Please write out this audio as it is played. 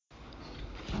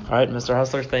All right, Mr.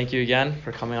 Hustler, thank you again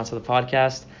for coming onto the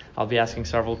podcast. I'll be asking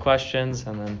several questions,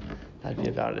 and then that'd be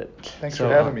about it. Thanks for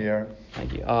having me, Aaron.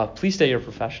 Thank you. Please state your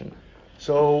profession.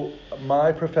 So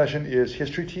my profession is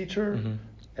history teacher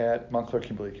at Montclair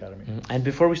Kimberly Academy. And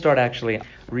before we start, actually,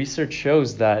 research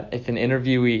shows that if an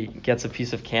interviewee gets a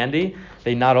piece of candy,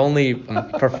 they not only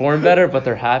perform better, but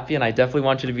they're happy. And I definitely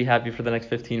want you to be happy for the next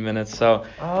 15 minutes. So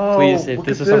please, if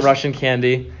this is some Russian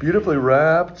candy. Beautifully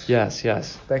wrapped. Yes.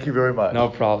 Thank you very much. No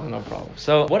problem.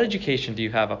 So what education do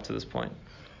you have up to this point?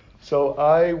 So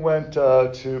I went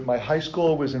to, my high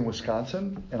school was in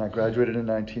Wisconsin, and I graduated in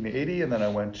 1980, and then I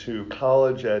went to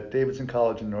college at Davidson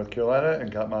College in North Carolina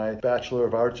and got my Bachelor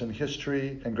of Arts in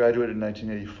History and graduated in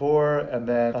 1984, and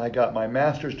then I got my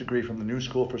master's degree from the New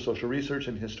School for Social Research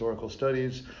and Historical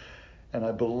Studies, and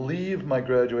I believe my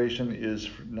graduation is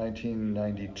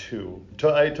 1992.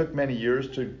 It took many years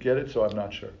to get it, so I'm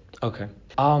not sure. Okay.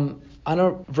 On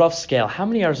a rough scale, how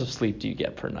many hours of sleep do you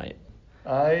get per night?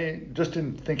 Just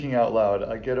in thinking out loud,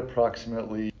 I get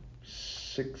approximately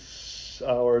 6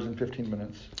 hours and 15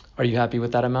 minutes. Are you happy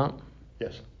with that amount?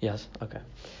 Yes. Okay.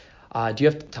 Do you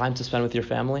have time to spend with your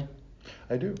family?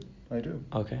 I do.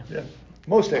 Okay. Yeah.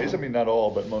 Most days. I mean, not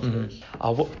all, but most days.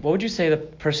 What would you say the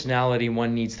personality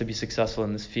one needs to be successful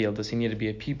in this field? Does he need to be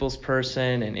a people's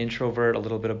person, an introvert, a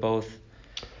little bit of both?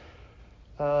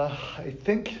 I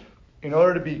think in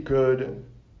order to be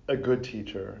a good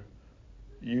teacher,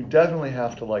 you definitely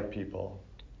have to like people.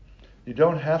 You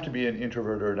don't have to be an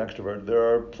introvert or an extrovert. There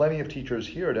are plenty of teachers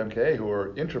here at MKA who are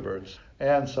introverts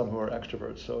and some who are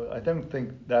extroverts. So I don't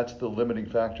think that's the limiting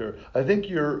factor. I think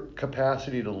your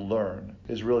capacity to learn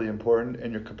is really important,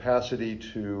 and your capacity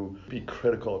to be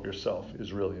critical of yourself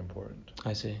is really important.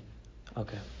 I see.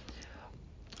 Okay.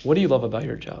 What do you love about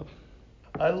your job?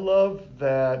 I love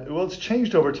that, it's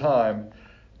changed over time.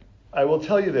 I will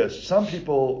tell you this, some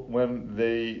people, when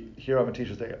they hear I'm a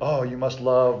teacher, they go, oh, you must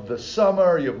love the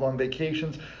summer, you have long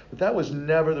vacations. But that was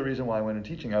never the reason why I went into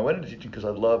teaching. I went into teaching because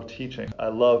I love teaching. I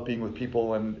love being with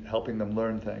people and helping them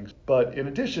learn things. But in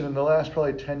addition, in the last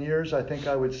probably 10 years, I think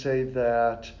I would say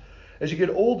that as you get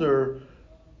older,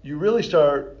 you really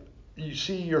you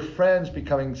see your friends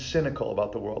becoming cynical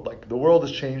about the world. Like, the world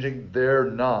is changing,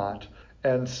 they're not.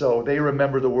 And so they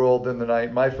remember the world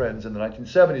my friends in the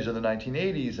 1970s and the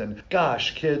 1980s, and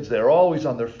gosh, kids, they're always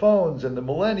on their phones, and the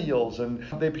millennials, and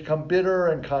they become bitter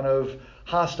and kind of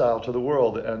hostile to the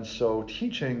world. And so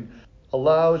teaching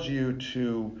allows you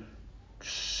to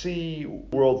see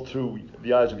the world through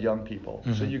the eyes of young people.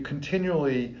 So you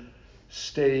continually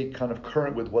stay kind of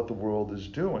current with what the world is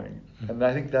doing. And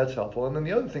I think that's helpful. And then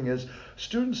the other thing is,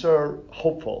 students are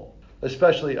hopeful.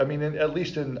 Especially, I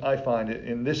find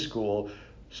in this school,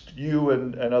 you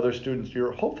and other students,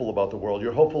 you're hopeful about the world.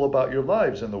 You're hopeful about your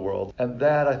lives in the world. And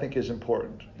that, I think, is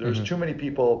important. There's too many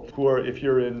people who are, if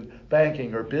you're in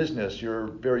banking or business, you're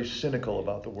very cynical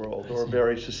about the world or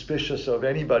very suspicious of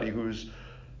anybody who's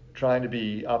trying to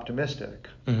be optimistic.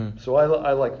 So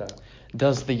I like that.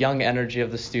 Does the young energy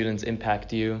of the students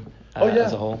impact you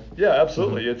as a whole? Yeah,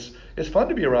 absolutely. It's fun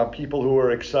to be around people who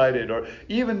are excited, or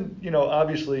even,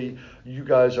 obviously you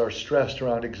guys are stressed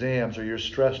around exams, or you're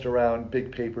stressed around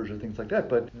big papers or things like that,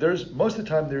 but most of the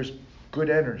time there's good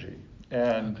energy,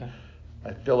 and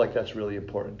I feel like that's really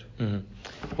important.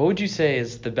 What would you say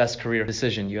is the best career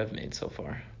decision you have made so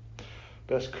far?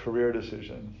 Best career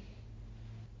decision?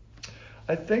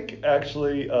 I think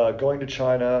actually going to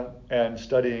China and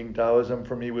studying Taoism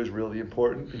for me was really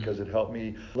important because it helped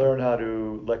me learn how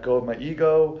to let go of my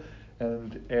ego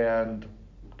and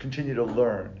continue to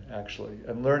learn, actually.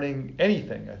 And learning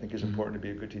anything, I think, is important to be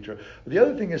a good teacher. But the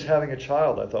other thing is having a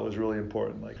child, I thought was really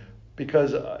important,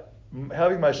 because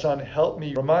having my son helped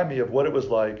remind me of what it was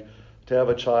like to have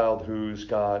a child who's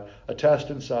got a test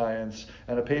in science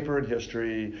and a paper in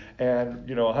history and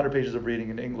 100 pages of reading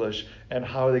in English, and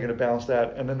how are they going to balance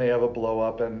that, and then they have a blow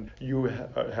up and you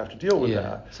have to deal with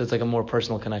that. So it's like a more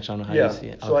personal connection on how you see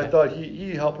it. So I thought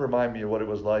he helped remind me of what it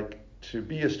was like to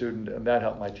be a student, and that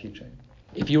helped my teaching.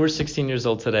 If you were 16 years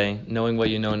old today, knowing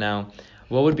what you know now,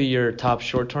 what would be your top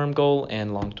short-term goal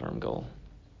and long-term goal?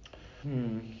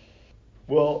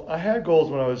 Well, I had goals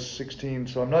when I was 16,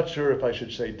 so I'm not sure if I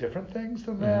should say different things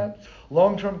than that.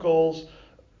 Long-term goals,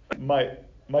 my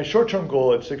short-term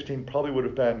goal at 16 probably would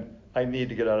have been, I need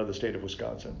to get out of the state of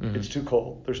Wisconsin. It's too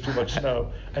cold. There's too much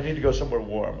snow. I need to go somewhere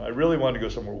warm. I really wanted to go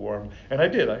somewhere warm, and I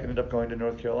did. I ended up going to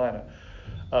North Carolina.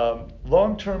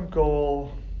 Long-term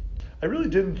goal, I really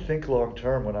didn't think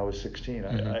long-term when I was 16.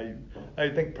 I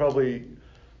think probably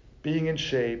being in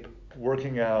shape,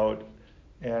 working out,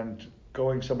 and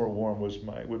going somewhere warm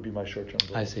would be my short-term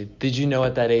goal. I see. Did you know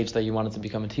at that age that you wanted to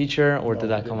become a teacher, or did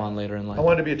that come on later in life? I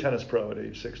wanted to be a tennis pro at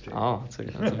age 16. Oh, that's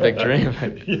a big dream.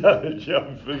 yeah,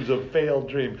 it was a failed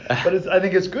dream. But I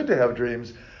think it's good to have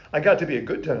dreams. I got to be a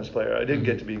good tennis player. I didn't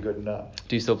get to be good enough.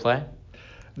 Do you still play?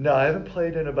 No, I haven't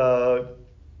played in about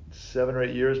 7 or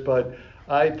 8 years, but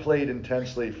I played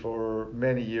intensely for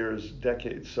many years,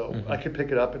 decades. So I could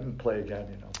pick it up and play again,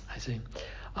 I see.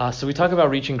 So we talk about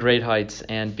reaching great heights,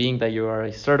 and being that you are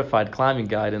a certified climbing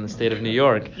guide in the state of New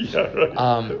York, yeah,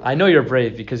 right. I know you're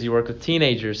brave because you work with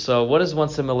teenagers. So what is one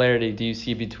similarity do you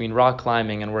see between rock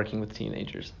climbing and working with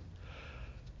teenagers?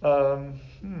 I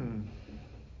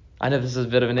know this is a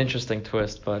bit of an interesting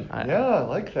twist, but I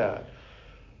like that.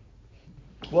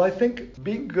 Well, I think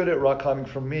being good at rock climbing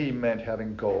for me meant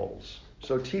having goals.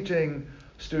 So teaching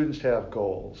students to have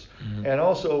goals. And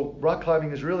also, rock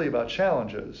climbing is really about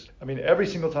challenges. I mean, every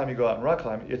single time you go out and rock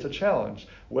climb, it's a challenge.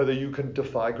 Whether you can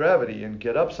defy gravity and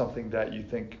get up something that you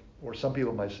think, or some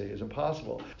people might say, is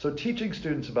impossible. So teaching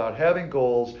students about having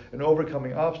goals and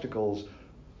overcoming obstacles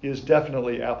is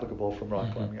definitely applicable from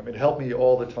rock climbing. I mean, it helped me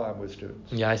all the time with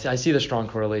students. Yeah, I see the strong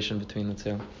correlation between the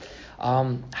two.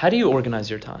 How do you organize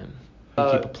your time? Do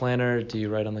you keep a planner? Do you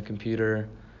write on the computer?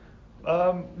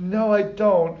 No, I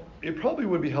don't. It probably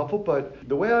would be helpful, but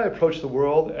the way I approach the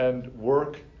world and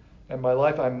work and my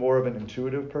life, I'm more of an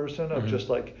intuitive person of just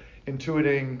like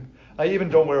intuiting. I even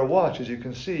don't wear a watch, as you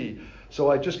can see. So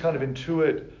I just kind of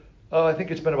intuit, oh, I think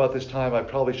it's been about this time. I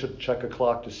probably should check a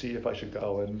clock to see if I should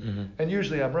go. And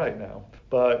usually I'm right now.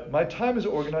 But my time is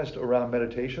organized around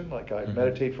meditation. Like I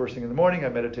meditate first thing in the morning. I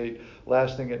meditate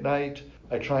last thing at night.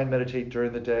 I try and meditate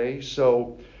during the day.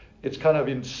 So it's kind of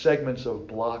in segments of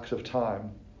blocks of time.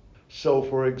 So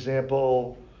for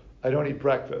example, I don't eat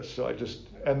breakfast. So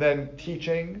and then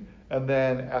teaching. And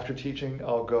then after teaching,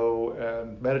 I'll go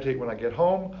and meditate when I get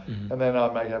home. And then I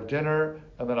might have dinner.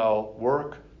 And then I'll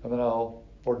work. And then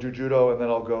or do judo, and then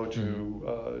I'll go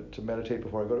to meditate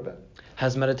before I go to bed.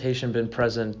 Has meditation been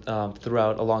present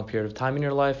throughout a long period of time in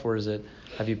your life, or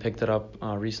have you picked it up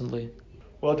recently?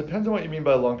 Well, it depends on what you mean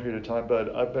by a long period of time,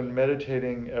 but I've been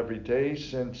meditating every day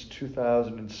since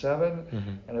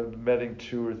 2007, and I've been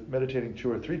meditating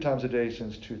 2 or 3 times a day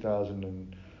since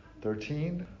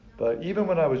 2013. But even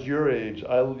when I was your age,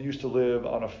 I used to live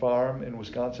on a farm in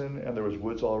Wisconsin, and there was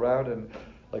woods all around, and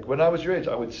like when I was your age,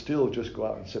 I would still just go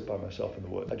out and sit by myself in the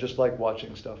woods. I just like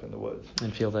watching stuff in the woods.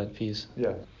 And feel that peace.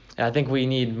 Yeah. I think we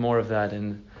need more of that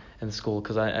in school,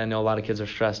 because I know a lot of kids are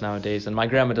stressed nowadays, and my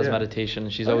grandma does meditation,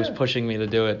 and she's always pushing me to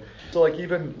do it. So like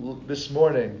even this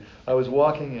morning, I was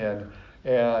walking in,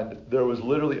 and there was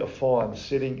literally a fawn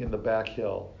sitting in the back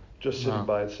hill, just sitting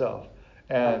by itself.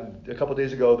 And a couple of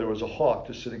days ago, there was a hawk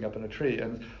just sitting up in a tree.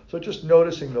 And so just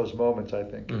noticing those moments, I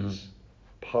think, is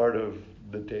part of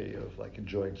the day of like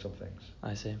enjoying some things.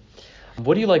 I see.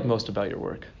 What do you like most about your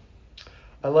work?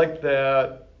 I like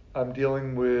that I'm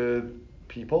dealing with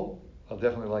people. I'll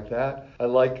definitely like that. I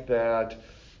like that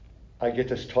I get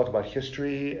to talk about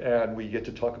history, and we get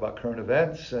to talk about current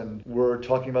events, and we're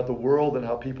talking about the world and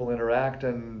how people interact,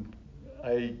 and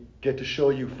I get to show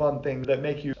you fun things that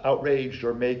make you outraged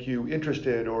or make you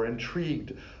interested or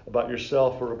intrigued about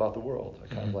yourself or about the world.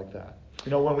 I kind of like that.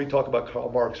 You know, when we talk about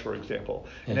Karl Marx, for example,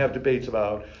 and have debates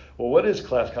about, well, what is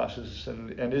class consciousness,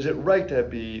 and is it right to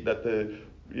be that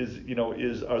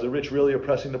are the rich really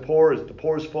oppressing the poor? Is it the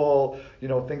poor's fault? You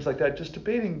know, things like that. Just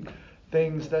debating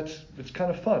things, it's kind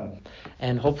of fun.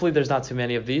 And hopefully there's not too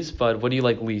many of these, but what do you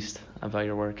like least about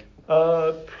your work?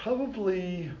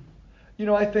 Probably,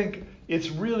 I think it's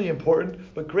really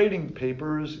important, but grading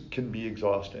papers can be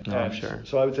exhausting. Oh, I'm sure.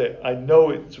 So I would say, I know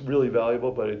it's really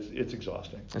valuable, but it's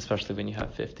exhausting. Especially when you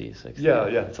have 50, 60. Yeah.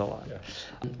 It's a lot. Yeah.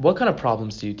 What kind of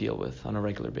problems do you deal with on a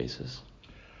regular basis?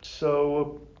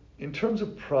 So in terms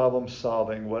of problem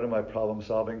solving, what am I problem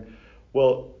solving?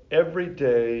 Well, every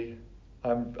day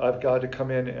I've got to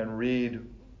come in and read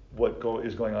what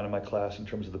is going on in my class in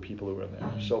terms of the people who are in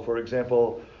there. So for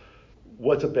example,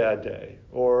 what's a bad day?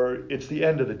 Or it's the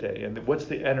end of the day, and what's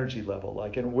the energy level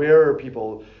like? And where are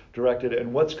people directed?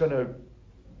 And what's going to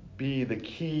be the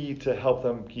key to help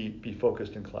them be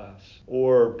focused in class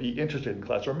or be interested in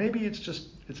class? Or maybe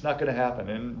it's not going to happen,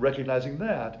 and recognizing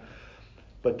that,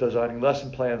 but designing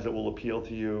lesson plans that will appeal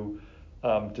to you,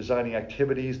 designing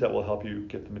activities that will help you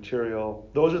get the material.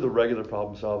 Those are the regular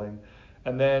problem solving.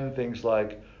 And then things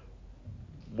like,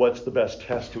 what's the best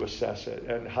test to assess it?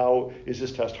 And how is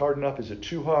this test hard enough? Is it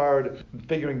too hard?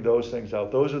 Figuring those things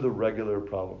out. Those are the regular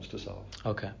problems to solve.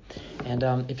 Okay. And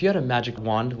if you had a magic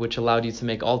wand which allowed you to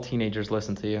make all teenagers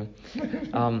listen to you,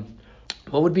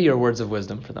 what would be your words of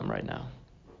wisdom for them right now?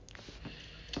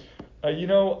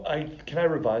 Can I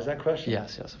revise that question?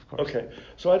 Yes, of course. Okay,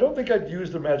 so I don't think I'd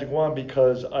use the magic wand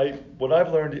because what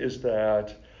I've learned is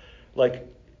that, like,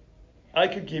 I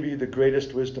could give you the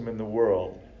greatest wisdom in the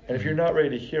world, and if you're not ready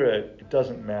to hear it, it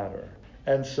doesn't matter.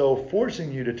 And so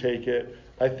forcing you to take it,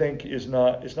 I think, is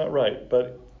not right.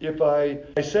 But if I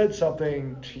said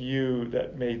something to you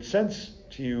that made sense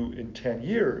to you in 10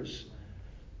 years,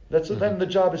 then the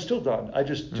job is still done. I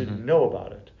just didn't know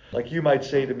about it. Like you might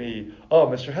say to me, oh,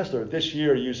 Mr. Hessler, this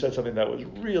year you said something that was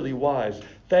really wise.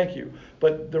 Thank you.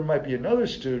 But there might be another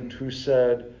student who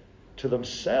said to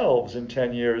themselves in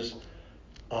 10 years,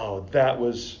 oh, that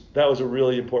was a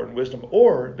really important wisdom.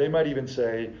 Or they might even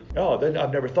say, oh, then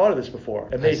I've never thought of this before.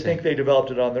 And they think they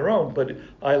developed it on their own, but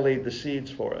I laid the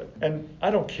seeds for it. And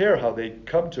I don't care how they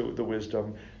come to the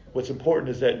wisdom. What's important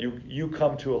is that you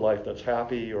come to a life that's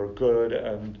happy or good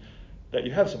and that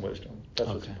you have some wisdom. That's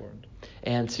what's important.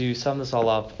 And to sum this all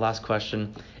up, last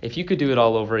question. If you could do it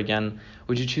all over again,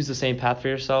 would you choose the same path for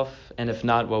yourself? And if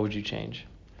not, what would you change?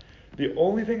 The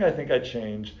only thing I think I'd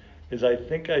change is I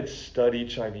think I'd study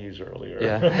Chinese earlier.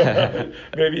 Yeah.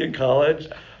 Maybe in college.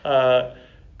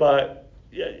 But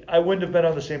I wouldn't have been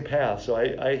on the same path. So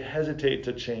I hesitate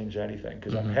to change anything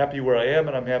because I'm happy where I am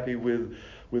and I'm happy with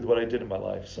what I did in my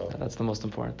life. So that's the most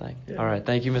important thing. Yeah. All right.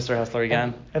 Thank you, Mr. Hessler,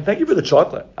 again. And thank you for the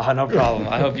chocolate. Oh, no problem.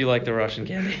 I hope you like the Russian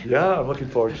candy. Yeah, I'm looking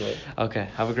forward to it. Okay.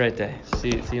 Have a great day.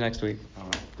 See you next week. All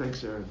right. Thanks, Aaron.